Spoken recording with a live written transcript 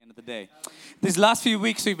today. These last few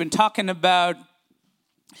weeks we've been talking about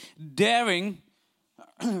daring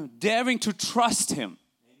to trust Him.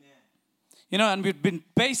 You know, and we've been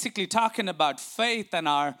basically talking about faith and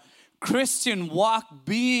our Christian walk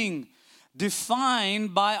being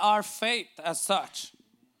defined by our faith as such.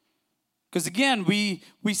 Because again, we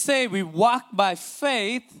say we walk by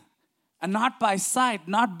faith and not by sight,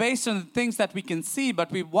 not based on the things that we can see,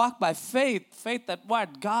 but we walk by faith. Faith that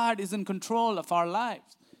what? God is in control of our lives.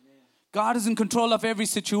 God is in control of every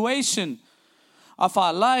situation of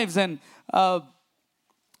our lives. And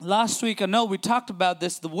last week, I know we talked about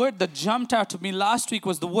this. The word that jumped out to me last week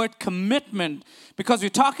was the word commitment, because we're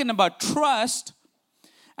talking about trust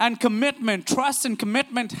and commitment. Trust and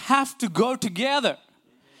commitment have to go together.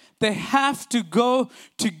 They have to go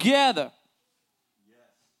together.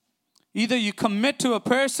 Either you commit to a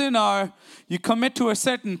person or you commit to a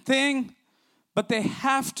certain thing, but they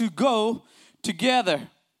have to go together.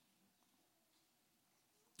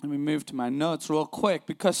 Let me move to my notes real quick,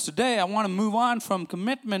 because today I want to move on from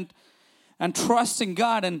commitment and trusting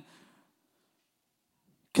God, and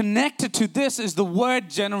connected to this is the word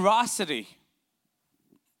generosity.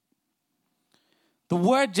 The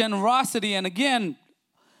word generosity, and again,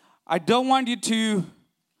 I don't want you to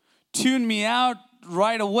tune me out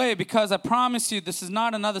right away, because I promise you this is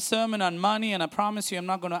not another sermon on money, and I promise you I'm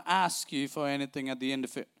not going to ask you for anything at the end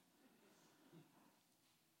of it.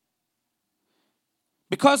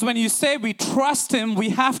 Because when you say we trust Him, we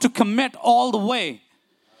have to commit all the way.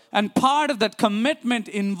 And part of that commitment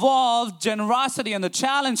involves generosity, and the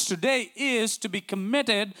challenge today is to be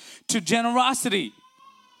committed to generosity.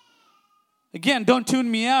 Again, don't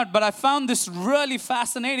tune me out, but I found this really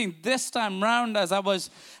fascinating this time round as I was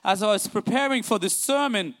preparing for this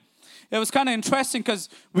sermon. It was kind of interesting because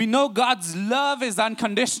we know God's love is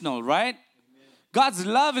unconditional, right? Amen. God's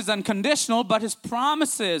love is unconditional, but His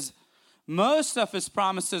promises, most of His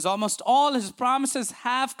promises, almost all His promises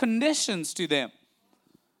have conditions to them.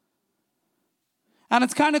 And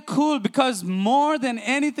it's kind of cool because more than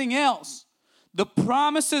anything else, the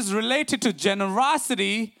promises related to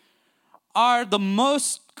generosity are the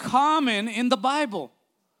most common in the Bible.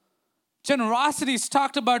 Generosity is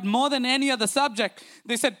talked about more than any other subject.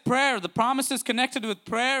 They said prayer, the promises connected with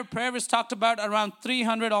prayer. Prayer is talked about around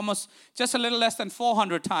 300, almost just a little less than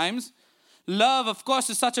 400 times. Love, of course,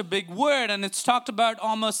 is such a big word, and it's talked about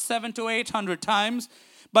almost 700 to 800 times.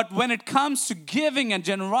 But when it comes to giving and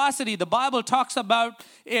generosity, the Bible talks about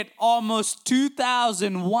it almost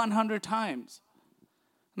 2,100 times.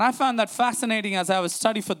 And I found that fascinating as I was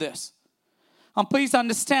studying for this. And please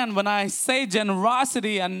understand, when I say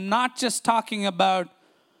generosity, I'm not just talking about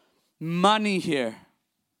money here.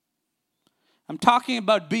 I'm talking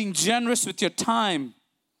about being generous with your time,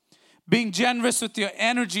 being generous with your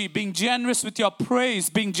energy, being generous with your praise,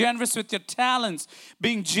 being generous with your talents,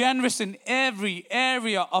 being generous in every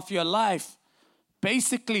area of your life.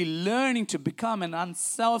 Basically, learning to become an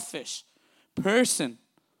unselfish person.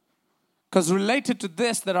 Because related to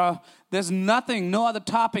this, there's no other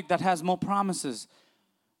topic that has more promises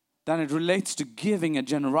than it relates to giving and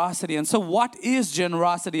generosity. And so what is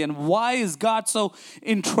generosity, and why is God so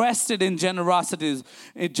interested in generosity?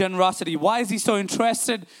 Why is He so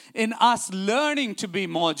interested in us learning to be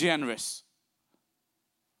more generous?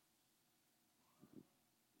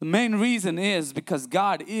 The main reason is because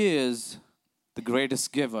God is the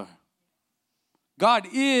greatest giver. God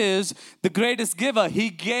is the greatest giver.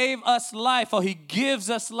 He gave us life, or He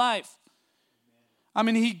gives us life. I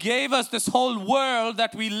mean, He gave us this whole world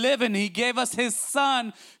that we live in. He gave us His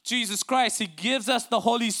Son, Jesus Christ. He gives us the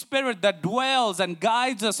Holy Spirit that dwells and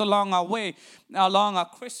guides us along our way, along our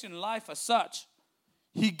Christian life as such.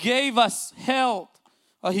 He gave us health,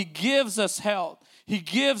 or He gives us health. He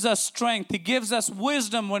gives us strength. He gives us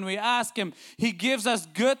wisdom when we ask Him. He gives us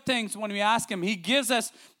good things when we ask Him. He gives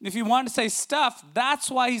us, if you want to say stuff, that's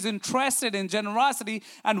why He's interested in generosity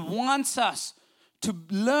and wants us to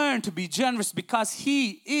learn to be generous, because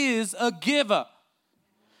He is a giver.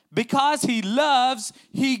 Because He loves,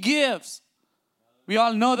 He gives. We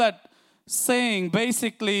all know that saying,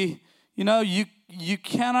 basically, you know, you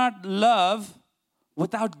cannot love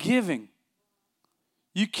without giving.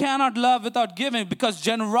 You cannot love without giving, because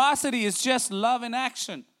generosity is just love in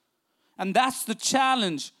action. And that's the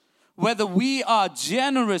challenge, whether we are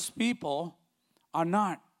generous people or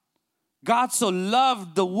not. God so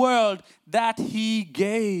loved the world that He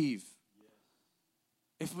gave.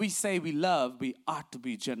 If we say we love, we ought to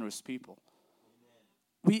be generous people.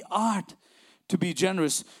 We ought to be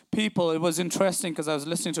generous people. It was interesting because I was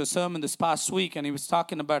listening to a sermon this past week, and he was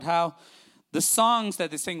talking about how the songs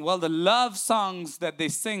that they sing, well, the love songs that they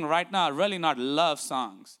sing right now are really not love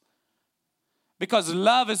songs. Because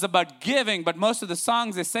love is about giving, but most of the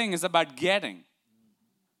songs they sing is about getting.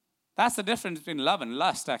 That's the difference between love and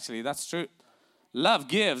lust, actually. That's true. Love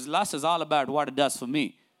gives. Lust is all about what it does for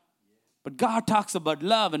me. But God talks about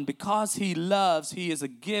love, and because He loves, He is a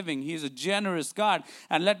giving. He is a generous God.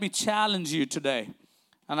 And let me challenge you today.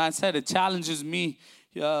 And I said it challenged me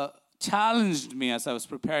as I was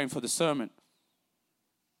preparing for the sermon.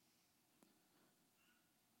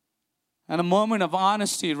 And a moment of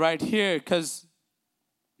honesty right here, because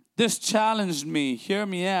this challenged me. Hear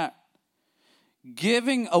me out.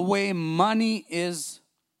 Giving away money is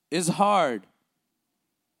hard.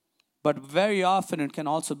 But very often it can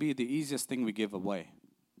also be the easiest thing we give away.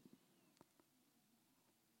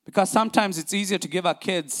 Because sometimes it's easier to give our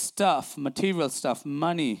kids stuff, material stuff,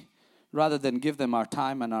 money, rather than give them our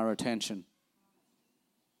time and our attention.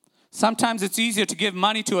 Sometimes it's easier to give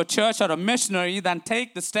money to a church or a missionary than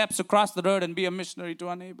take the steps across the road and be a missionary to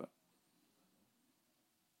our neighbor.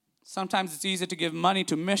 Sometimes it's easier to give money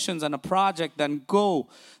to missions and a project than go,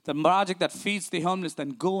 the project that feeds the homeless,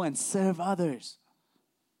 than go and serve others.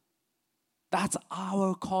 That's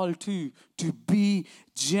our call to be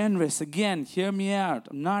generous. Again, hear me out.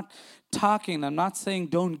 I'm not saying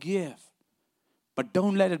don't give. But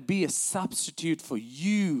don't let it be a substitute for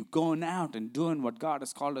you going out and doing what God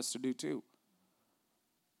has called us to do too.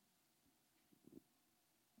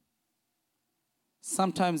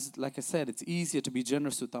 Sometimes, like I said, it's easier to be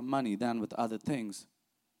generous with our money than with other things.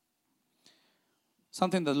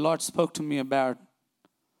 Something the Lord spoke to me about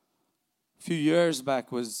a few years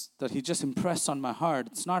back was that He just impressed on my heart.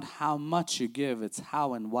 It's not how much you give, it's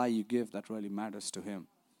how and why you give that really matters to Him.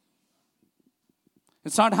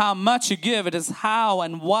 It's not how much you give, it is how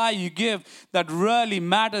and why you give that really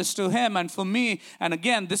matters to Him. And for me, and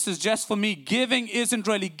again, this is just for me, giving isn't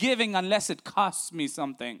really giving unless it costs me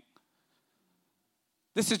something.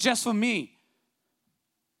 This is just for me.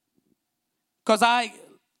 Because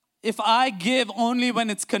if I give only when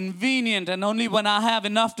it's convenient and only when I have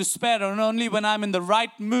enough to spare and only when I'm in the right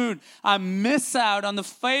mood, I miss out on the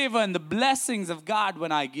favor and the blessings of God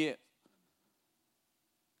when I give.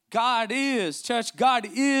 God is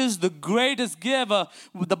the greatest giver.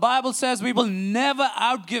 The Bible says we will never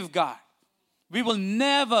outgive God. We will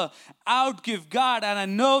never outgive God. And I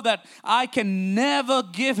know that I can never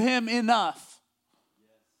give Him enough.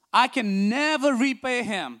 I can never repay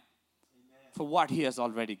Him for what He has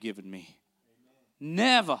already given me.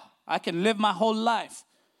 Never. I can live my whole life,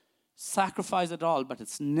 sacrifice it all, but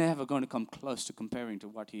it's never going to come close to comparing to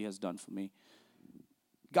what He has done for me.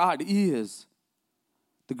 God is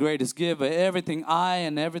the greatest giver. Everything I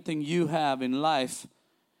and everything you have in life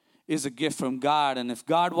is a gift from God. And if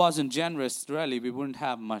God wasn't generous, really, we wouldn't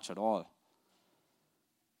have much at all.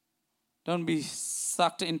 Don't be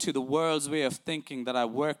sucked into the world's way of thinking that I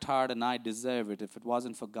worked hard and I deserve it. If it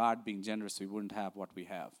wasn't for God being generous, we wouldn't have what we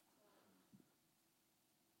have.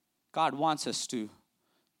 God wants us to,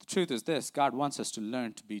 the truth is this, God wants us to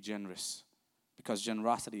learn to be generous. Because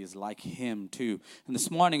generosity is like Him too. And this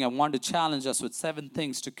morning I want to challenge us with 7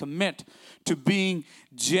 things to commit to being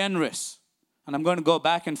generous. And I'm going to go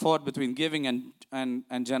back and forth between giving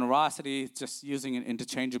and generosity, just using it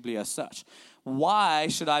interchangeably as such. Why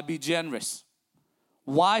should I be generous?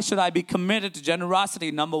 Why should I be committed to generosity?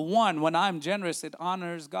 Number 1, when I'm generous, it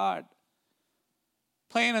honors God.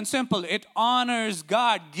 Plain and simple, it honors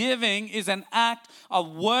God. Giving is an act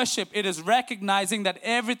of worship. It is recognizing that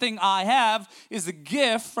everything I have is a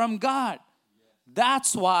gift from God.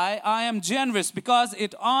 That's why I am generous, because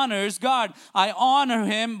it honors God. I honor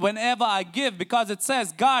Him whenever I give, because it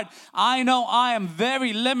says, God, I know I am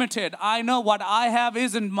very limited. I know what I have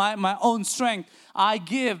isn't my own strength. I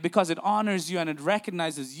give because it honors you and it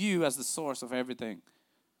recognizes you as the source of everything.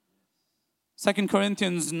 2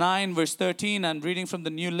 Corinthians 9 verse 13, and reading from the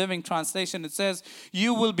New Living Translation, it says,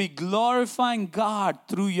 you will be glorifying God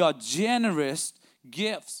through your generous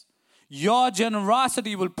gifts. Your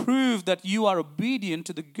generosity will prove that you are obedient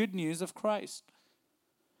to the good news of Christ.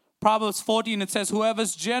 Proverbs 14, it says, whoever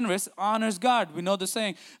is generous honors God. We know the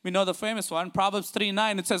saying, we know the famous one. Proverbs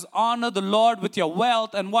 3:9, it says, honor the Lord with your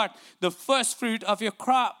wealth and what? The first fruit of your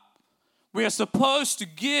crop. We are supposed to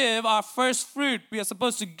give our first fruit. We are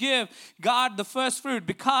supposed to give God the first fruit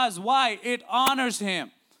because why? It honors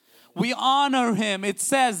Him. We honor Him. It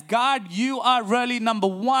says, God, you are really number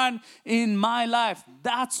 1 in my life.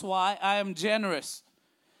 That's why I am generous.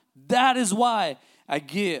 That is why I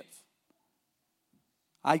give.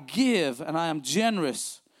 I give and I am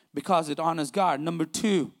generous because it honors God. Number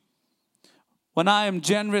 2. When I am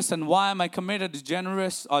generous, and why am I committed to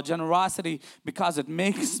generosity? Because it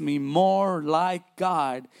makes me more like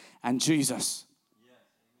God and Jesus.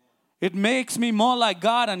 It makes me more like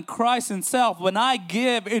God and Christ Himself. When I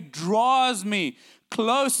give, it draws me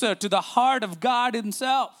closer to the heart of God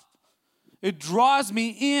Himself. It draws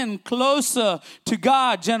me in closer to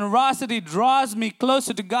God. Generosity draws me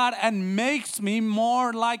closer to God and makes me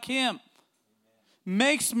more like Him.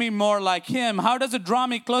 Makes me more like Him. How does it draw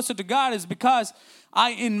me closer to God? Is because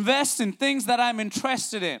I invest in things that I'm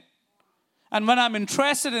interested in. And when I'm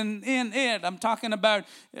interested in it, I'm talking about,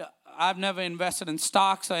 I've never invested in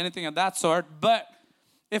stocks or anything of that sort. But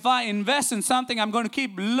if I invest in something, I'm going to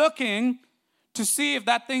keep looking to see if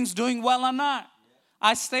that thing's doing well or not.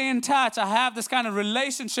 I stay in touch. I have this kind of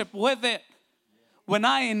relationship with it. When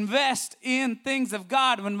I invest in things of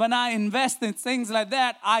God, when I invest in things like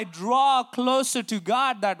that, I draw closer to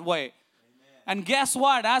God that way. Amen. And guess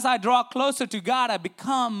what? As I draw closer to God, I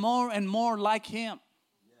become more and more like Him.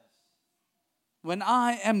 Yes. When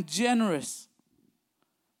I am generous,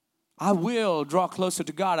 I will draw closer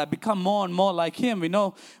to God. I become more and more like Him. We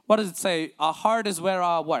know, what does it say? Our heart is where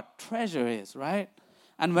our what? Treasure is, right?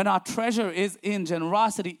 And when our treasure is in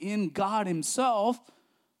generosity, in God Himself,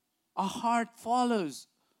 our heart follows.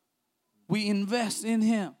 We invest in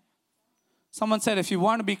Him. Someone said, if you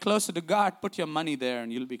want to be closer to God, put your money there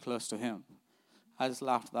and you'll be close to Him. I just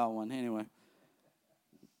laughed at that one anyway.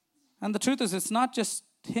 And the truth is, it's not just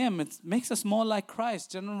Him. It makes us more like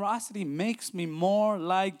Christ. Generosity makes me more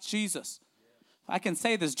like Jesus. I can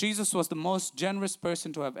say this, Jesus was the most generous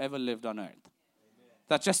person to have ever lived on earth.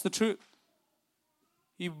 That's just the truth.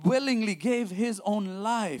 He willingly gave His own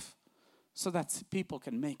life so that people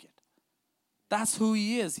can make it. That's who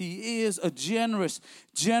He is. He is a generous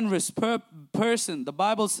person. The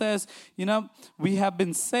Bible says, we have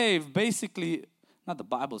been saved basically, not the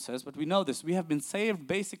Bible says, but we know this. We have been saved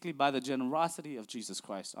basically by the generosity of Jesus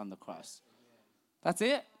Christ on the cross. That's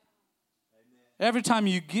it. Every time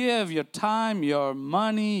you give your time, your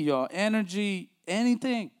money, your energy,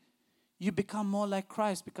 anything, you become more like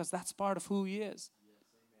Christ because that's part of who He is.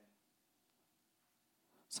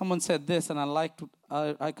 Someone said this, and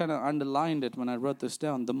I kind of underlined it when I wrote this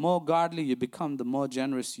down. The more godly you become, the more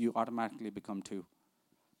generous you automatically become too.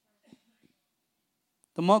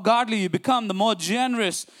 The more godly you become, the more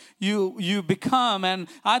generous you become. And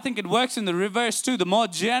I think it works in the reverse too. The more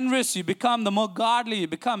generous you become, the more godly you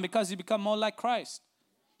become because you become more like Christ.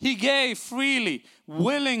 He gave freely,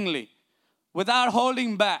 willingly, without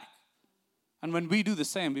holding back. And when we do the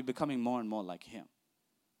same, we're becoming more and more like Him.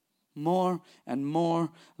 More and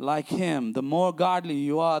more like Him. The more godly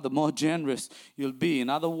you are, the more generous you'll be. In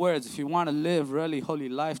other words, if you want to live really holy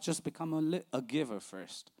life, just become a giver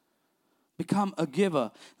first. Become a giver.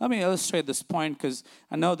 Let me illustrate this point because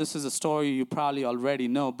I know this is a story you probably already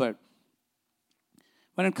know, but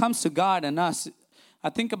when it comes to God and us, I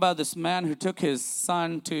think about this man who took his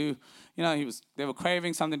son to, they were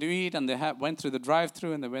craving something to eat, and they went through the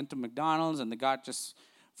drive-thru, and they went to McDonald's, and they got just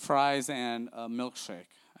fries and a milkshake.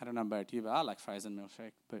 I don't know about you, but I like fries and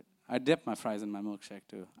milkshake. But I dip my fries in my milkshake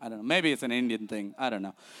too. I don't know. Maybe it's an Indian thing. I don't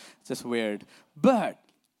know. It's just weird.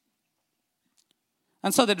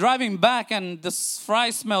 And so they're driving back, and this fry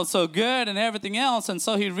smells so good and everything else. And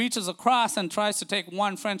so he reaches across and tries to take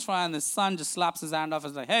one French fry, and his son just slaps his hand off and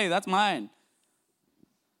is like, hey, that's mine.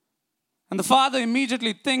 And the father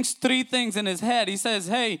immediately thinks three things in his head. He says,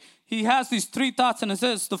 hey, he has these three thoughts, and he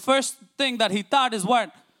says the first thing that he thought is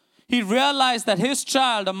what? He realized that his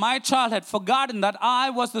child or my child had forgotten that I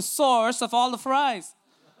was the source of all the fries.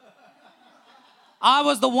 I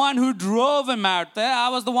was the one who drove him out there. I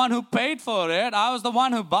was the one who paid for it. I was the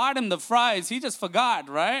one who bought him the fries. He just forgot,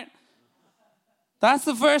 right? That's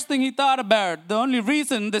the first thing he thought about. The only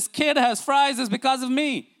reason this kid has fries is because of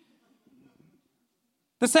me.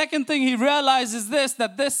 The second thing he realized is this,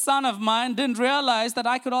 that this son of mine didn't realize that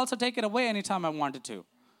I could also take it away anytime I wanted to.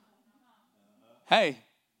 Hey.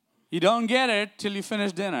 You don't get it till you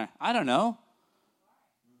finish dinner. I don't know.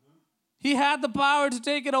 He had the power to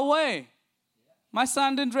take it away. My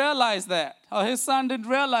son didn't realize that. Or his son didn't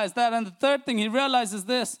realize that. And the third thing he realized is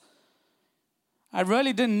this. I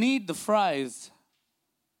really didn't need the fries.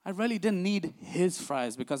 I really didn't need his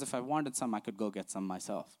fries because if I wanted some, I could go get some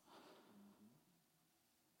myself.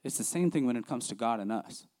 It's the same thing when it comes to God and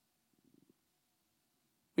us.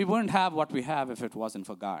 We wouldn't have what we have if it wasn't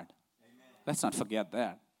for God. Amen. Let's not forget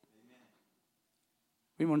that.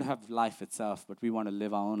 We won't have life itself, but we want to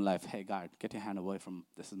live our own life. Hey, God, get your hand away from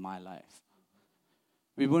this is my life.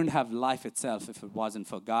 We wouldn't have life itself if it wasn't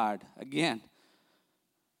for God. Again,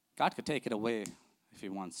 God could take it away if He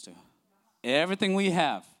wants to. Everything we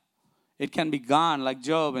have, it can be gone like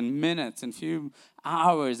Job in minutes, in few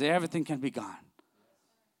hours. Everything can be gone.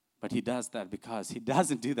 But He does that because He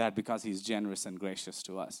doesn't do that because He's generous and gracious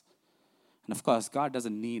to us. And of course, God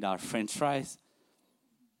doesn't need our french fries.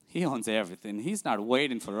 He owns everything. He's not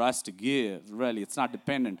waiting for us to give, really. It's not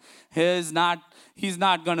dependent. He's not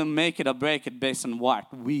going to make it or break it based on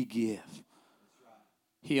what we give.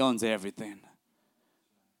 He owns everything.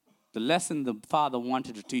 The lesson the Father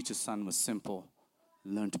wanted to teach His Son was simple.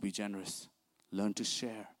 Learn to be generous. Learn to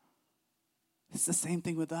share. It's the same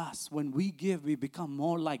thing with us. When we give, we become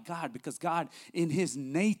more like God because God, in His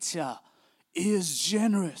nature, is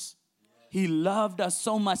generous. He loved us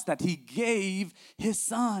so much that He gave His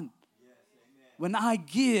Son. When I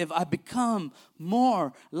give, I become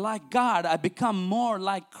more like God. I become more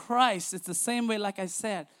like Christ. It's the same way, like I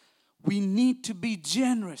said. We need to be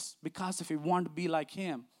generous because if we want to be like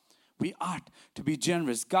Him, we ought to be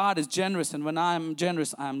generous. God is generous, and when I'm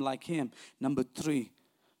generous, I'm like Him. Number 3,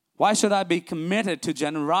 why should I be committed to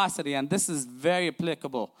generosity? And this is very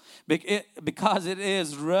applicable because it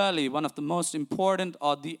is really one of the most important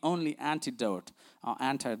or the only antidote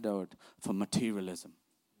for materialism.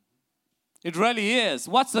 It really is.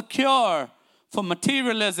 What's the cure for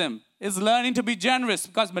materialism? Is learning to be generous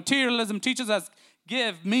because materialism teaches us,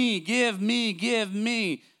 give me, give me, give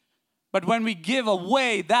me. But when we give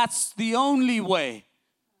away, that's the only way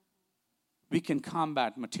we can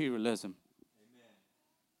combat materialism.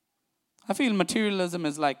 I feel materialism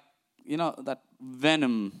is like, that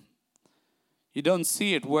venom. You don't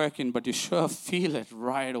see it working, but you sure feel it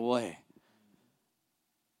right away.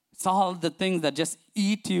 It's all the things that just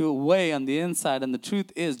eat you away on the inside. And the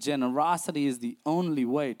truth is, generosity is the only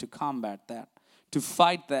way to combat that, to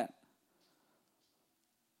fight that.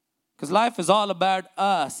 Because life is all about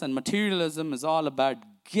us, and materialism is all about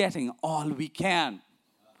getting all we can.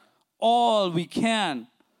 All we can.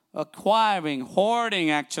 Acquiring, hoarding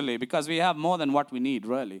actually, because we have more than what we need,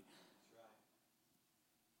 really.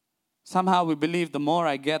 Somehow we believe the more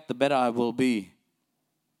I get, the better I will be.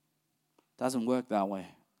 Doesn't work that way.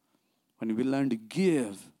 When we learn to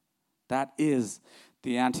give, that is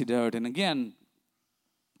the antidote. And again,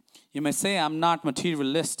 you may say, I'm not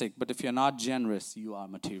materialistic, but if you're not generous, you are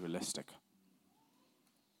materialistic.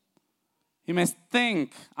 You may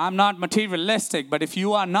think, I'm not materialistic, but if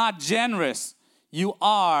you are not generous, you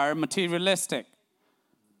are materialistic.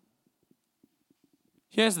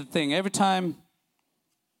 Here's the thing. Every time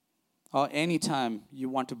or anytime you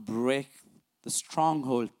want to break the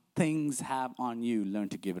stronghold things have on you, learn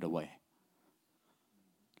to give it away.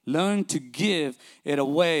 Learn to give it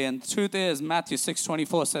away. And the truth is, Matthew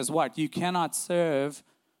 6:24 says what? You cannot serve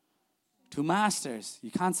two masters.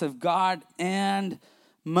 You can't serve God and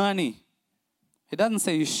money. It doesn't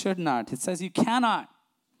say you should not. It says you cannot.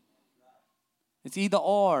 It's either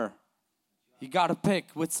or. You got to pick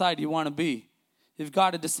which side you want to be. You've got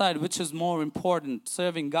to decide which is more important,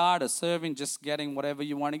 serving God or serving just getting whatever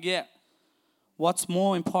you want to get. What's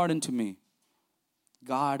more important to me?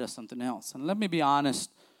 God or something else? And let me be honest,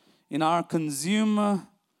 in our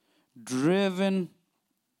consumer-driven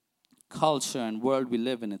culture and world we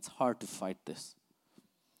live in, it's hard to fight this.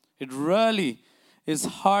 It really is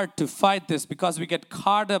hard to fight this because we get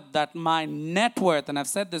caught up that my net worth, and I've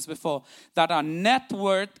said this before, that our net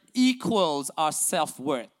worth equals our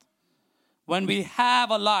self-worth. When we have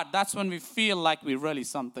a lot, that's when we feel like we're really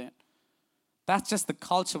something. That's just the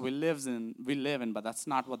culture we live in, but that's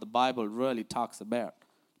not what the Bible really talks about.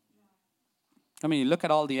 I mean, you look at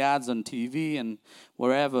all the ads on TV and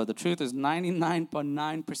wherever. The truth is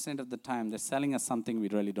 99.9% of the time they're selling us something we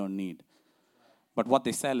really don't need. But what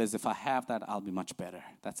they sell is, if I have that, I'll be much better.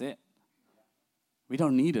 That's it. We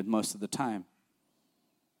don't need it most of the time.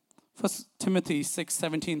 1 Timothy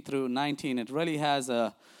 6:17 through 19, it really has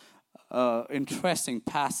a interesting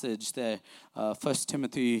passage there. 1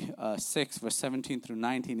 Timothy 6, verse 17 through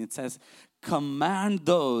 19, it says, command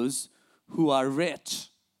those who are rich.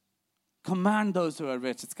 Command those who are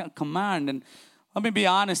rich. It's kind of command. And let me be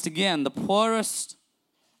honest again, the poorest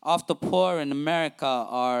of the poor in America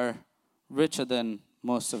are richer than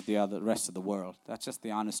most of the rest of the world. That's just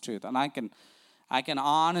the honest truth. And I can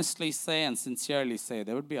honestly say and sincerely say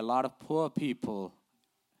there would be a lot of poor people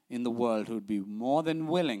in the world who would be more than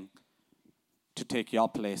willing to take your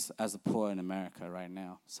place as a poor in America right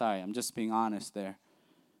now. Sorry, I'm just being honest there.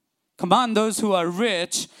 Command those who are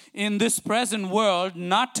rich in this present world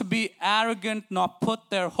not to be arrogant nor put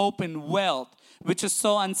their hope in wealth, which is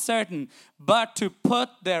so uncertain, but to put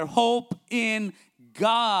their hope in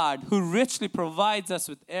God, who richly provides us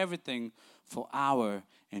with everything for our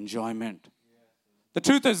enjoyment. The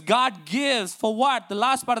truth is, God gives for what? The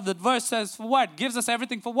last part of the verse says for what? Gives us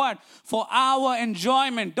everything for what? For our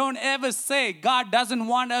enjoyment. Don't ever say God doesn't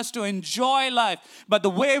want us to enjoy life. But the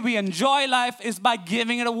way we enjoy life is by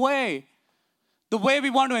giving it away. The way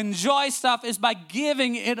we want to enjoy stuff is by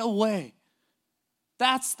giving it away.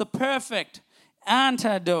 That's the perfect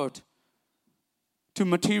antidote to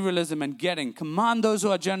materialism and getting. Command those who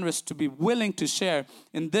are generous to be willing to share.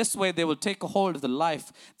 In this way, they will take a hold of the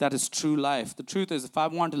life that is true life. The truth is, if I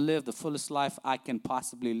want to live the fullest life I can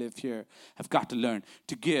possibly live here, I've got to learn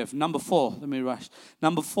to give. Number 4, let me rush.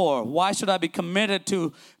 Number 4, why should I be committed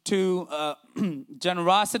to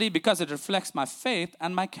generosity? Because it reflects my faith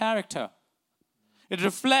and my character. It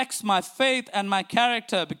reflects my faith and my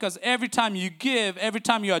character, because every time you give, every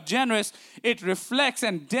time you are generous, it reflects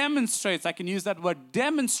and demonstrates, I can use that word,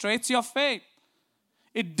 demonstrates your faith.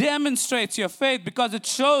 It demonstrates your faith because it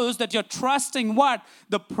shows that you're trusting what?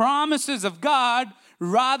 The promises of God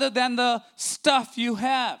rather than the stuff you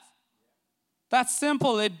have. That's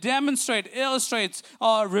simple. It demonstrates, illustrates,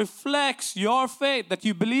 or reflects your faith, that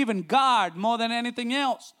you believe in God more than anything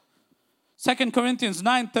else. 2 Corinthians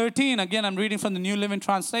 9:13, again I'm reading from the New Living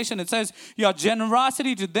Translation. It says, your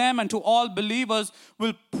generosity to them and to all believers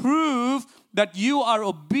will prove that you are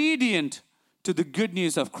obedient to the good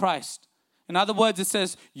news of Christ. In other words, it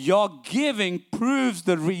says, your giving proves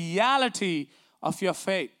the reality of your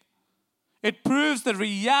faith. It proves the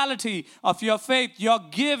reality of your faith. Your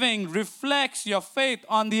giving reflects your faith.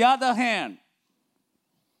 On the other hand,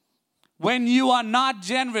 when you are not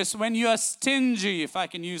generous, when you are stingy, if I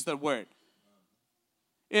can use that word,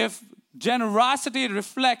 if generosity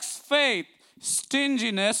reflects faith,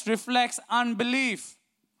 stinginess reflects unbelief.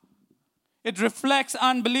 It reflects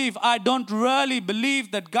unbelief. I don't really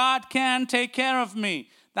believe that God can take care of me.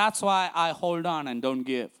 That's why I hold on and don't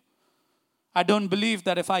give. I don't believe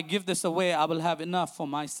that if I give this away, I will have enough for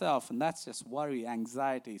myself. And that's just worry,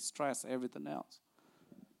 anxiety, stress, everything else.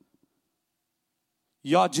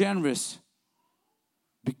 You're generous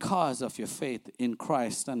because of your faith in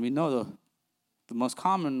Christ. And we know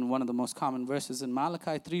one of the most common verses in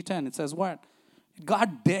Malachi 3:10, it says what?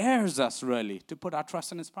 God dares us really to put our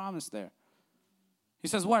trust in His promise there. He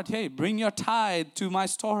says what? Hey, bring your tithe to my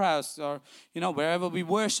storehouse, or wherever we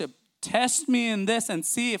worship. Test me in this and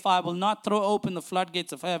see if I will not throw open the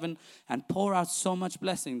floodgates of heaven and pour out so much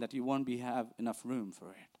blessing that you won't have enough room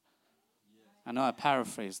for it. I know I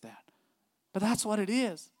paraphrased that, but that's what it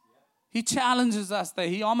is. He challenges us there.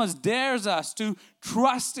 He almost dares us to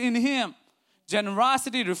trust in Him.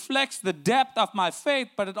 Generosity reflects the depth of my faith,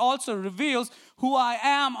 but it also reveals who I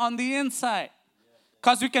am on the inside.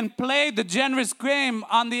 Because we can play the generous game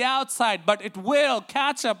on the outside, but it will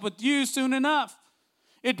catch up with you soon enough.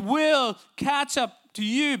 It will catch up to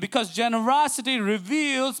you because generosity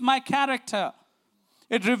reveals my character.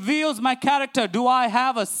 It reveals my character. Do I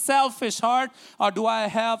have a selfish heart, or do I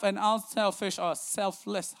have an unselfish or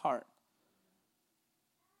selfless heart?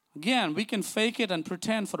 Again, we can fake it and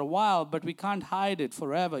pretend for a while, but we can't hide it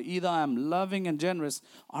forever. Either I'm loving and generous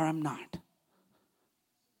or I'm not.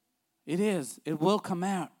 It will come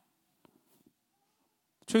out.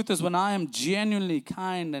 The truth is, when I am genuinely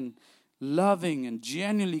kind and loving and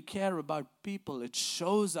genuinely care about people, it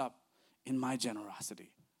shows up in my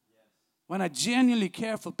generosity. When I genuinely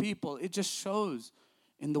care for people, it just shows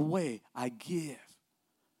in the way I give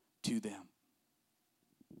to them.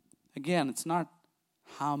 Again, it's not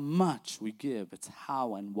how much we give, it's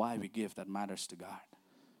how and why we give that matters to God.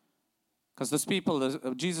 Because those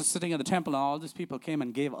people, Jesus sitting in the temple, and all these people came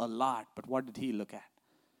and gave a lot, but what did He look at?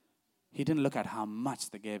 He didn't look at how much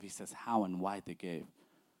they gave. He says how and why they gave.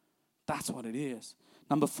 That's what it is.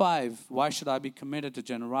 Number 5, why should I be committed to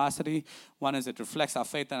generosity? One is it reflects our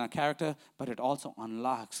faith and our character, but it also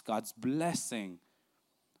unlocks God's blessing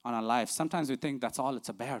on our life. Sometimes we think that's all it's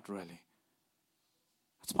about, really.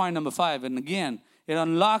 That's point number 5. And again, it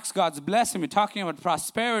unlocks God's blessing. We're talking about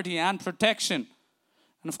prosperity and protection.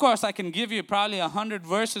 And of course, I can give you probably 100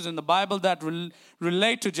 verses in the Bible that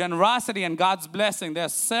relate to generosity and God's blessing. There are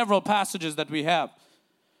several passages that we have.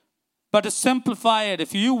 But to simplify it,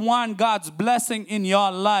 if you want God's blessing in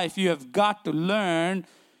your life, you have got to learn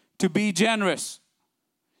to be generous.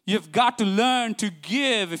 You've got to learn to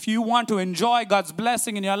give if you want to enjoy God's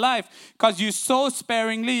blessing in your life. Because you sow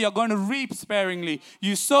sparingly, you're going to reap sparingly.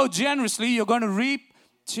 You sow generously, you're going to reap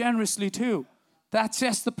generously too. That's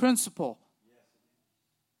just the principle.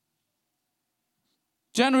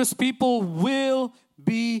 Generous people will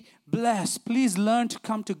be blessed. Please learn to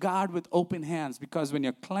come to God with open hands, because when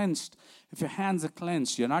you're clenched, if your hands are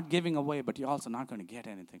clenched, you're not giving away, but you're also not going to get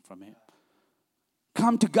anything from Him.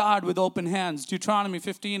 Come to God with open hands. Deuteronomy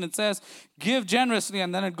 15, it says, give generously,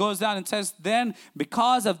 and then it goes down and says, then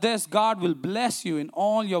because of this, God will bless you in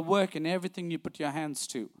all your work and everything you put your hands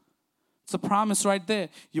to. It's a promise right there.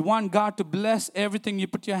 You want God to bless everything you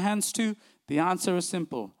put your hands to? The answer is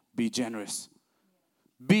simple. Be generous.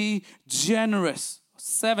 Be generous.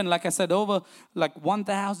 7, like I said, over like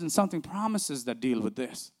 1,000 something promises that deal with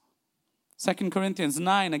this. 2 Corinthians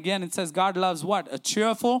 9, again it says God loves what? A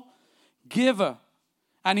cheerful giver.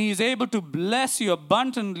 And He is able to bless you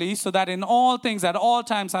abundantly so that in all things, at all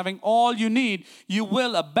times, having all you need, you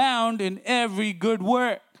will abound in every good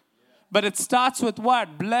work. But it starts with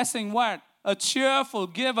what? Blessing what? A cheerful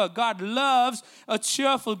giver. God loves a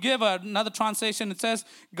cheerful giver. Another translation, it says,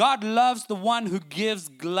 God loves the one who gives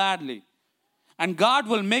gladly. And God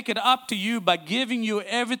will make it up to you by giving you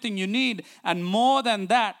everything you need. And more than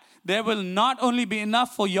that, there will not only be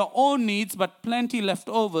enough for your own needs, but plenty left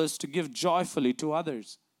overs to give joyfully to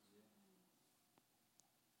others.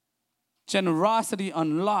 Generosity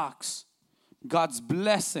unlocks God's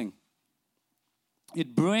blessing.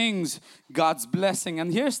 It brings God's blessing.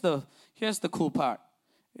 And here's the cool part.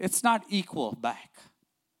 It's not equal back.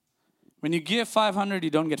 When you give 500,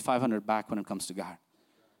 you don't get 500 back when it comes to God.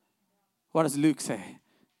 What does Luke say?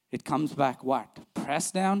 It comes back what?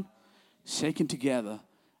 Pressed down, shaken together,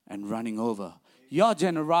 and running over. Your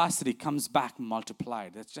generosity comes back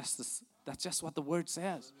multiplied. That's just what the word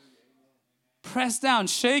says. Pressed down,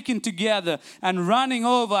 shaken together, and running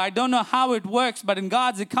over. I don't know how it works, but in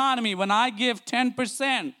God's economy, when I give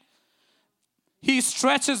 10%, He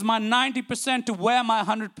stretches my 90% to where my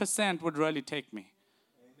 100% would really take me.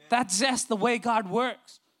 Amen. That's just the way God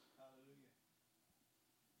works. Hallelujah.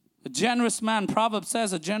 A generous man, Proverbs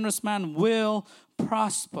says, a generous man will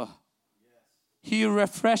prosper. He who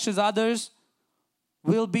refreshes others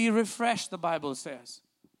will be refreshed, the Bible says.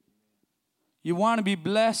 You want to be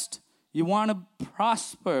blessed, you want to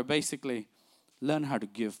prosper, basically. Learn how to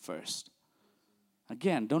give first.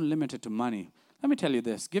 Again, don't limit it to money. Let me tell you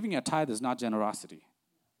this. Giving a tithe is not generosity.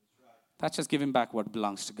 That's just giving back what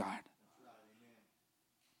belongs to God.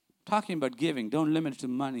 Talking about giving, don't limit it to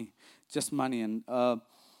money, just money. And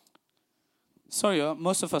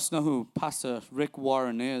most of us know who Pastor Rick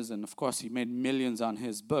Warren is, and of course he made millions on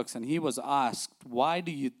his books. And he was asked, why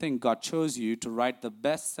do you think God chose you to write the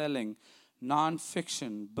best-selling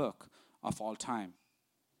non-fiction book of all time?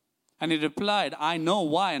 And he replied, I know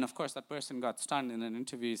why. And of course that person got stunned in an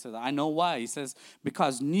interview. He says, I know why. He says,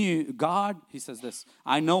 because God, he says this,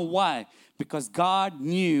 I know why. Because God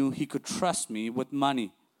knew He could trust me with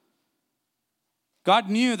money. God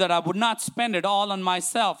knew that I would not spend it all on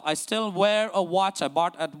myself. I still wear a watch I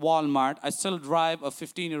bought at Walmart. I still drive a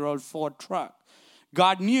 15-year-old Ford truck.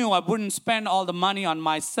 God knew I wouldn't spend all the money on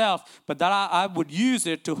myself, but that I would use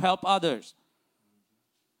it to help others.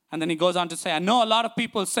 And then he goes on to say, I know a lot of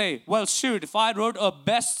people say, well, shoot, if I wrote a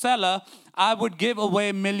bestseller, I would give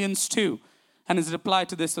away millions too. And his reply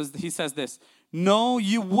to this was, he says this, no,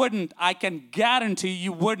 you wouldn't. I can guarantee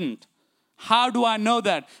you wouldn't. How do I know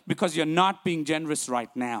that? Because you're not being generous right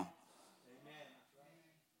now.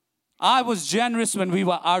 I was generous when we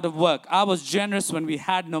were out of work. I was generous when we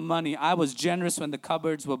had no money. I was generous when the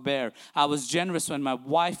cupboards were bare. I was generous when my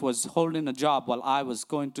wife was holding a job while I was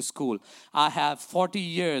going to school. I have 40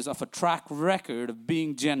 years of a track record of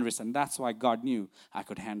being generous, and that's why God knew I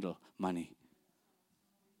could handle money.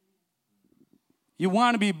 You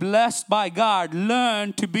want to be blessed by God,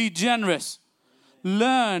 learn to be generous.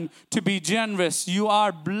 Learn to be generous. You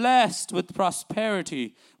are blessed with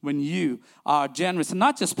prosperity when you are generous. And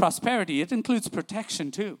not just prosperity, it includes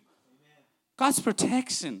protection too. God's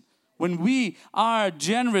protection. When we are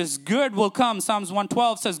generous, good will come. Psalms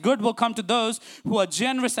 112 says, good will come to those who are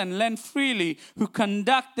generous and lend freely, who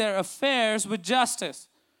conduct their affairs with justice.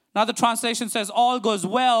 Another translation says, all goes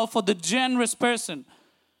well for the generous person.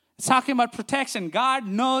 It's talking about protection. God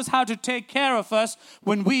knows how to take care of us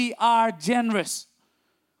when we are generous.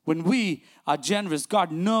 When we are generous,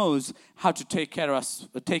 God knows how to take care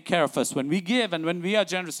of us. When we give and when we are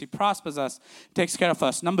generous, He prospers us, takes care of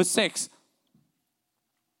us. Number 6,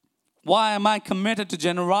 why am I committed to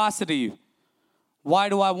generosity? Why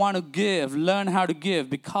do I want to give? Learn how to give.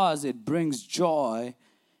 Because it brings joy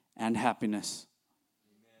and happiness.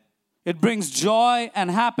 It brings joy and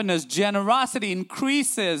happiness. Generosity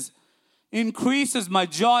increases my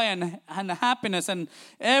joy and happiness. And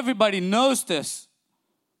everybody knows this.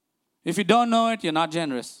 If you don't know it, you're not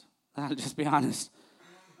generous. I'll just be honest.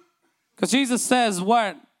 Because Jesus says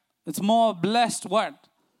what? It's more blessed what?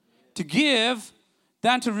 To give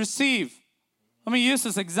than to receive. Let me use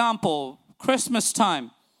this example. Christmas time.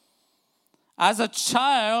 As a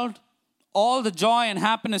child, all the joy and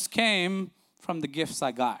happiness came from the gifts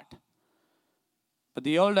I got. But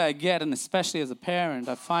the older I get, and especially as a parent,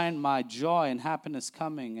 I find my joy and happiness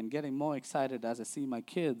coming and getting more excited as I see my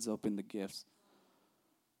kids open the gifts.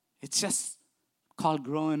 It's just called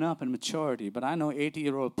growing up and maturity. But I know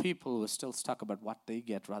 80-year-old people who are still stuck about what they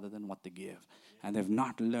get rather than what they give. And they've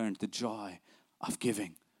not learned the joy of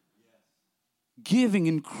giving. Giving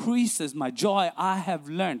increases my joy. I have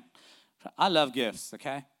learned. I love gifts,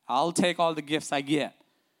 okay? I'll take all the gifts I get.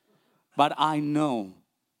 But I know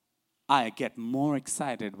I get more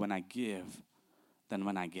excited when I give than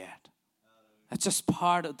when I get. That's just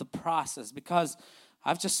part of the process, because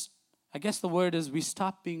I guess the word is we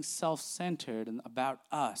stop being self-centered and about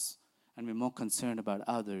us, and we're more concerned about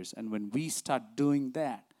others. And when we start doing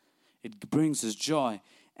that, it brings us joy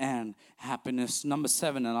and happiness. Number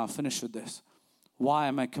 7, and I'll finish with this. Why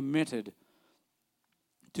am I committed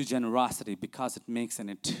to generosity? Because it makes an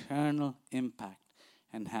eternal impact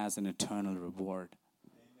and has an eternal reward.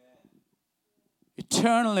 Amen.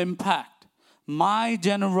 Eternal impact. My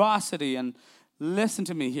generosity, and listen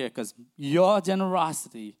to me here, because your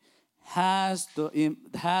generosity has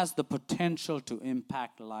the potential to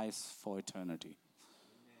impact lives for eternity.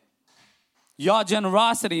 Your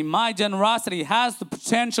generosity, my generosity, has the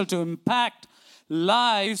potential to impact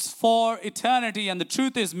lives for eternity. And the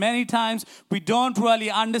truth is, many times we don't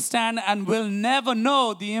really understand and will never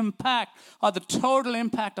know the impact or the total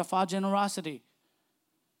impact of our generosity.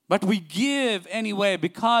 But we give anyway,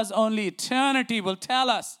 because only eternity will tell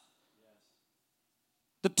us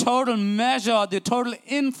the total measure, the total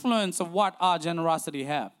influence of what our generosity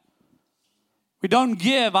have. We don't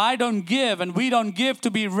give, I don't give, and we don't give to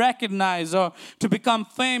be recognized or to become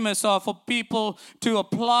famous or for people to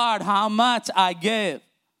applaud how much I give.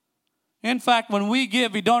 In fact, when we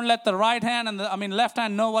give, we don't let the right hand and left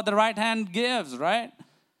hand know what the right hand gives, right?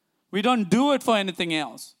 We don't do it for anything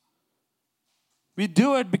else. We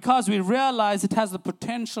do it because we realize it has the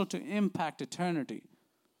potential to impact eternity.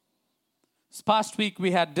 This past week, we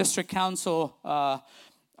had district council,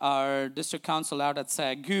 our district council out at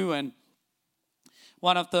Sagu, and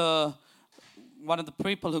one of the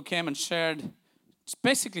people who came and shared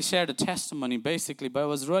a testimony, but it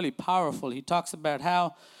was really powerful. He talks about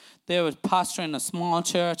how they were pastoring a small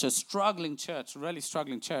church, a really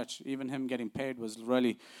struggling church. Even him getting paid was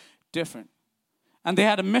really different. And they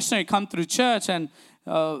had a missionary come through church, and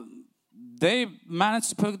they managed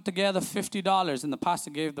to put together $50, and the pastor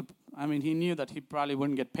gave he knew that he probably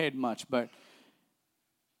wouldn't get paid much, but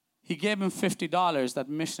he gave him $50, that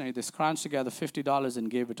missionary. They scrounged together $50 and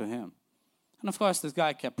gave it to him. And of course, this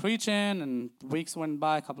guy kept preaching, and weeks went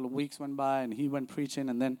by, a couple of weeks went by, and he went preaching.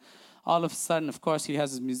 And then all of a sudden, of course, he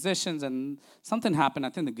has his musicians, and something happened. I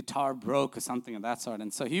think the guitar broke or something of that sort.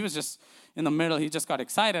 And so he was just in the middle. He just got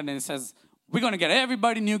excited, and he says, we're going to get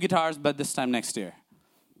everybody new guitars, but this time next year.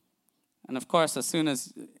 And of course, as soon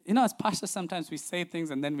as, as pastors, sometimes we say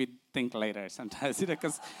things and then we think later sometimes,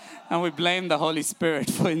 and we blame the Holy Spirit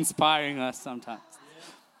for inspiring us sometimes.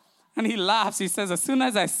 And he laughs. He says, as soon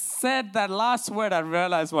as I said that last word, I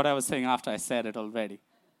realized what I was saying after I said it already.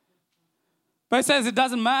 But he says it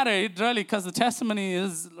doesn't matter, because the testimony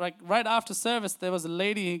is like right after service, there was a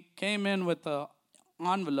lady who came in with an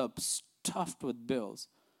envelope stuffed with bills.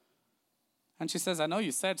 And she says, I know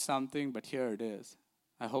you said something, but here it is.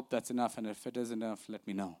 I hope that's enough, and if it is enough, let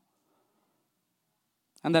me know.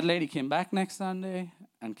 And that lady came back next Sunday,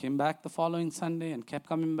 and came back the following Sunday, and kept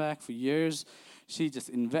coming back for years. She just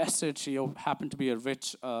invested. She happened to be a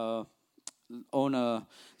rich owner,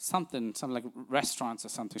 something like restaurants or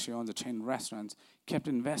something. She owns a chain of restaurants. Kept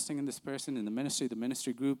investing in this person, in the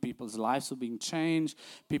ministry grew. People's lives were being changed.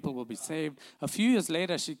 People will be saved. A few years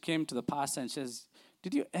later, she came to the pastor and she says,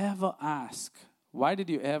 did you ever ask? Why did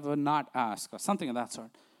you ever not ask? Or something of that sort.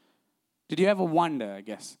 Did you ever wonder, I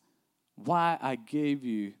guess, why I gave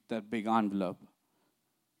you that big envelope?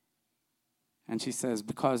 And she says,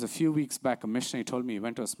 because a few weeks back, a missionary told me he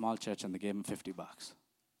went to a small church and they gave him $50.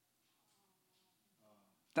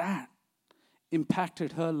 That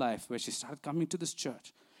impacted her life, where she started coming to this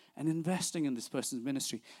church and investing in this person's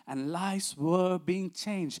ministry. And lives were being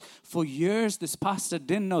changed. For years, this pastor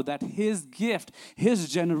didn't know that his gift, his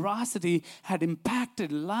generosity had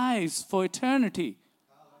impacted lives for eternity.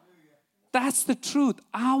 That's the truth.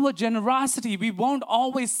 Our generosity, we won't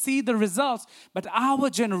always see the results, but our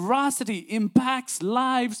generosity impacts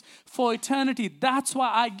lives for eternity. That's why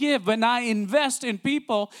I give. When I invest in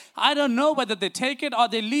people, I don't know whether they take it or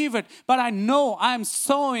they leave it, but I know I'm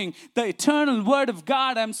sowing the eternal word of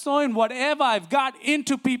God. I'm sowing whatever I've got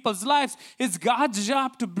into people's lives. It's God's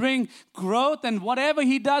job to bring growth, and whatever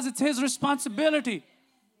He does, it's His responsibility.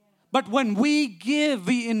 But when we give,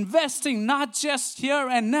 we're investing not just here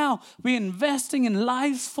and now. We're investing in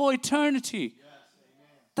lives for eternity. Yes,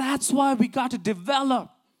 that's why we got to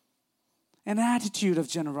develop an attitude of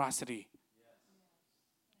generosity.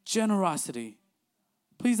 Yes. Generosity.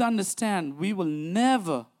 Please understand, we will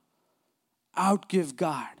never outgive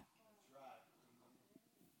God.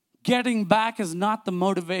 Getting back is not the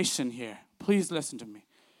motivation here. Please listen to me.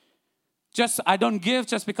 I don't give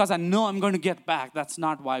just because I know I'm going to get back. That's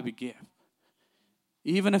not why we give.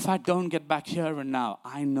 Even if I don't get back here and now,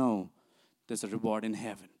 I know there's a reward in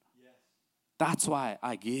heaven. That's why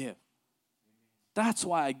I give. That's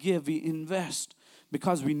why I give. We invest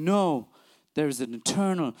because we know there is an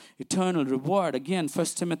eternal reward. Again, 1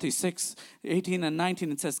 Timothy 6:18 and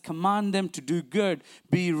 19, it says, command them to do good,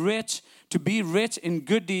 to be rich in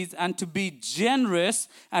good deeds, and to be generous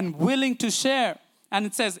and willing to share. And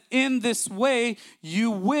it says, in this way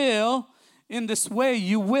you will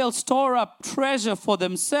store up treasure for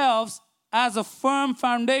themselves as a firm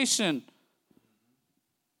foundation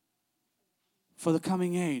for the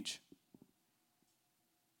coming age.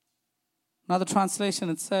 Another translation,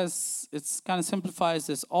 it says, it kind of simplifies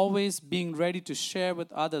this, always being ready to share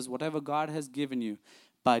with others whatever God has given you.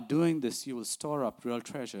 By doing this, you will store up real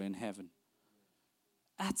treasure in heaven.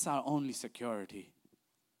 That's our only security.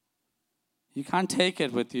 You can't take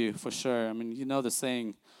it with you for sure. I mean, you know the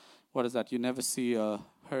saying, what is that? You never see a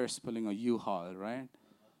hearse pulling a U-Haul, right?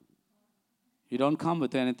 You don't come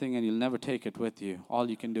with anything and you'll never take it with you. All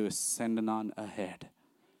you can do is send it on ahead.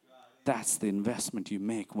 That's the investment you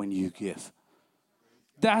make when you give.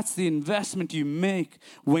 That's the investment you make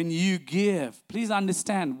when you give. Please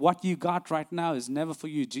understand, what you got right now is never for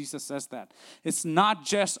you. Jesus says that. It's not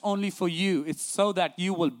just only for you. It's so that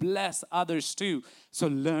you will bless others too. So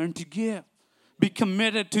learn to give. Be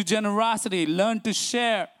committed to generosity. Learn to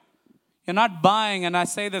share. You're not buying, and I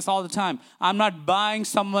say this all the time, I'm not buying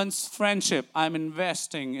someone's friendship. I'm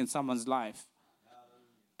investing in someone's life.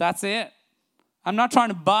 That's it. I'm not trying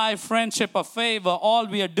to buy friendship or favor. All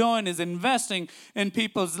we are doing is investing in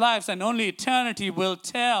people's lives, and only eternity will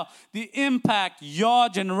tell the impact your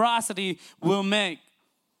generosity will make.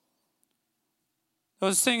 There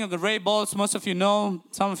was a singer, Ray Boltz. Most of you know,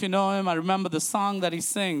 some of you know him. I remember the song that he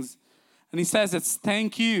sings. And he says it's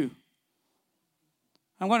thank you.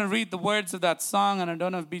 I'm going to read the words of that song, and I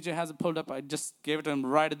don't know if BJ has it pulled up. I just gave it to him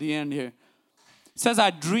right at the end here. It says, I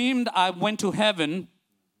dreamed I went to heaven,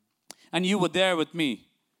 and you were there with me.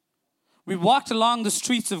 We walked along the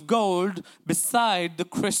streets of gold beside the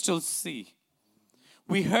crystal sea.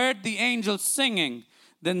 We heard the angels singing,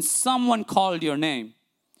 then someone called your name.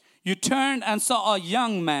 You turned and saw a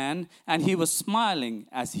young man, and he was smiling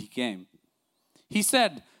as he came. He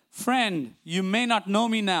said, friend, you may not know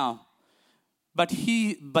me now, but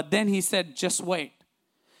then he said, just wait.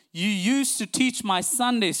 You used to teach my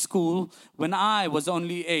Sunday school when I was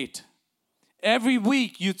only 8. Every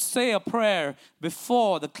week you'd say a prayer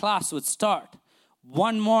before the class would start.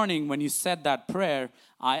 One morning when you said that prayer,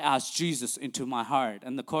 I asked Jesus into my heart.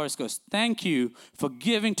 And the chorus goes, thank you for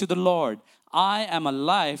giving to the Lord. I am a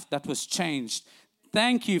life that was changed.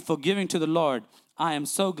 Thank you for giving to the Lord. I am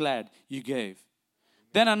so glad you gave.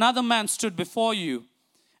 Then another man stood before you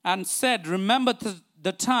and said, remember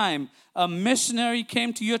the time a missionary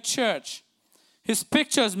came to your church. His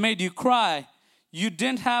pictures made you cry. You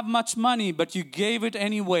didn't have much money, but you gave it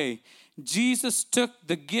anyway. Jesus took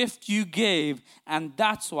the gift you gave, and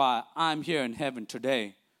that's why I'm here in heaven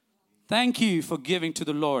today. Thank you for giving to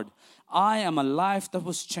the Lord. I am a life that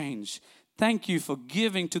was changed. Thank you for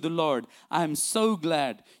giving to the Lord. I am so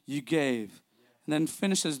glad you gave. And then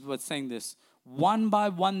finishes with saying this. One by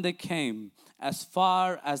one they came, as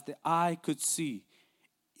far as the eye could see.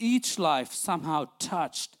 Each life somehow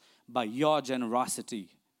touched by your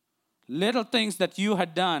generosity. Little things that you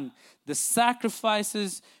had done, the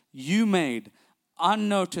sacrifices you made,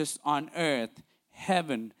 unnoticed on earth,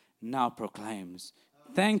 heaven now proclaims.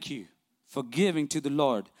 Thank you for giving to the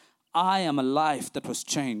Lord. I am a life that was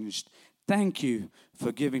changed. Thank you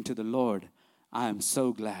for giving to the Lord. I am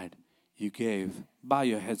so glad you gave. Bow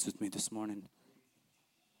your heads with me this morning.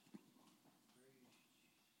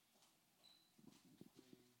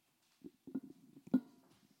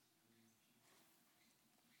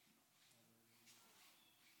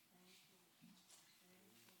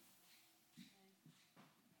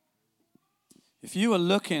 If you are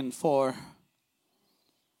looking for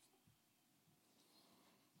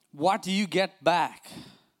what do you get back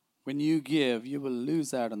when you give, you will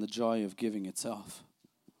lose out on the joy of giving itself.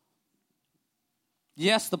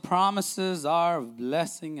 Yes, the promises are of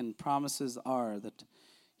blessing, and promises are that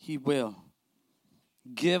He will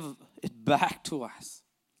give it back to us.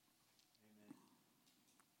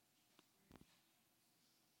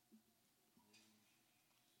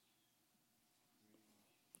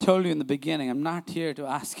 Told you in the beginning, I'm not here to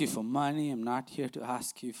ask you for money. I'm not here to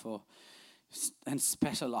ask you for a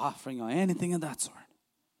special offering or anything of that sort.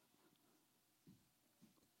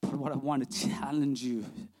 what I want to challenge you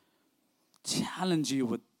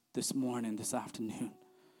with this morning, this afternoon,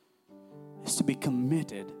 is to be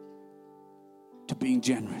committed to being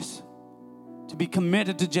generous, to be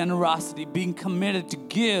committed to generosity, being committed to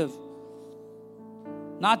give.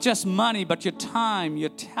 Not just money, but your time, your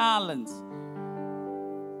talents,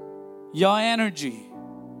 your energy.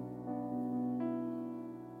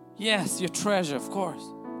 Yes, your treasure, of course.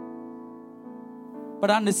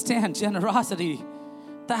 But understand, generosity,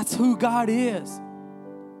 that's who God is.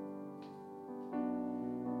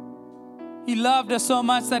 He loved us so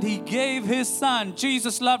much that He gave His Son.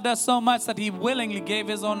 Jesus loved us so much that He willingly gave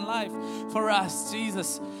His own life for us.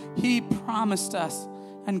 Jesus, He promised us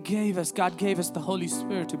and God gave us the Holy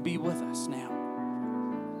Spirit to be with us now.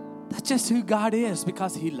 That's just who God is,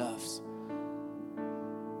 because He loves.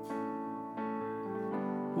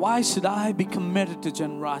 Why should I be committed to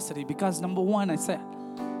generosity? Because number one, I said,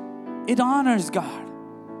 it honors God.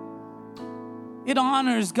 It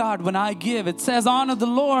honors God when I give. It says, honor the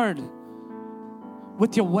Lord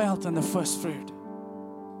with your wealth and the first fruit.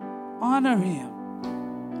 Honor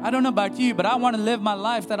Him. I don't know about you, but I want to live my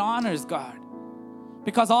life that honors God.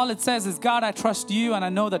 Because all it says is, God, I trust you and I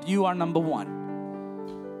know that you are number one.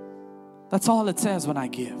 That's all it says when I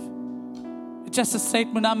give. It's just a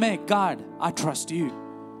statement I make. God, I trust you.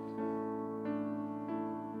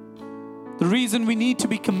 The reason we need to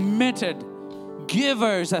be committed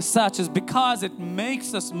givers as such is because it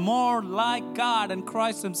makes us more like God and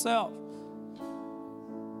Christ Himself.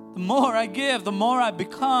 The more I give, the more I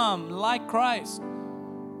become like Christ,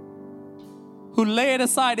 who laid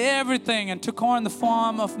aside everything and took on the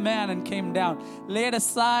form of man and came down. Laid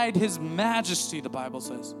aside His majesty, the Bible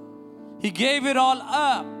says. He gave it all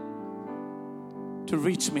up to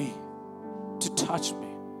reach me, to touch me.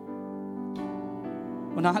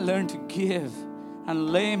 When I learn to give and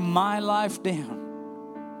lay my life down,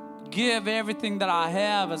 give everything that I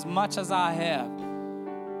have as much as I have,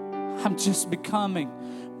 I'm just becoming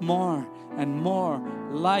more and more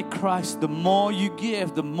like Christ. The more you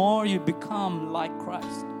give, the more you become like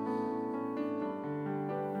Christ.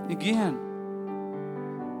 Again,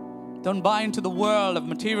 don't buy into the world of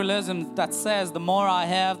materialism that says the more I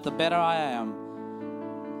have, the better I am.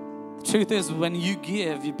 The truth is, when you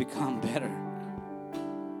give, you become better.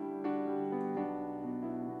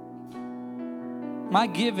 My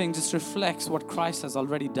giving just reflects what Christ has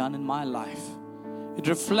already done in my life. It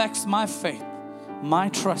reflects my faith, my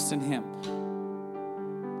trust in Him.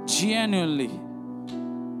 Genuinely.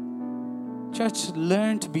 Church,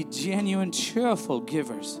 learn to be genuine, cheerful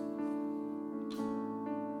givers.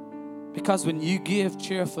 Because when you give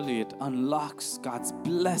cheerfully, it unlocks God's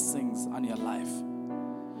blessings on your life.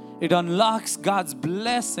 It unlocks God's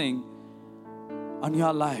blessing on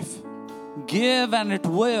your life. Give and it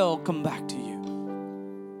will come back to you.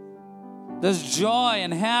 There's joy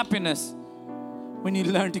and happiness when you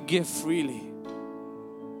learn to give freely.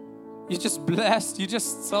 You're just blessed. You're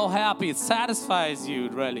just so happy. It satisfies you,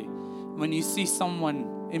 really, when you see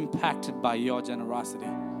someone impacted by your generosity.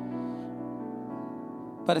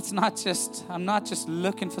 But it's not just, I'm not just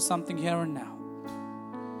looking for something here and now.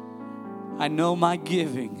 I know my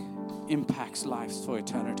giving impacts lives for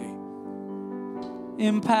eternity.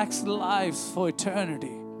 Impacts lives for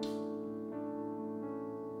eternity.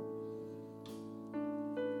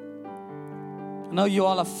 I know you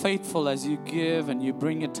all are faithful as you give and you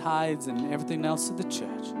bring your tithes and everything else to the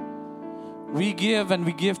church. We give and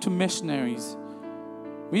we give to missionaries.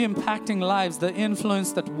 We're impacting lives. The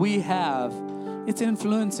influence that we have, it's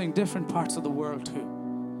influencing different parts of the world too.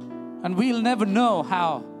 And we'll never know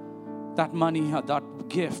how that money, or that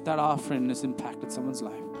gift, that offering has impacted someone's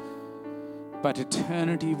life. But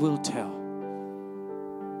eternity will tell.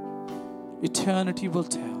 Eternity will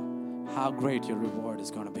tell how great your reward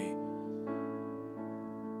is going to be.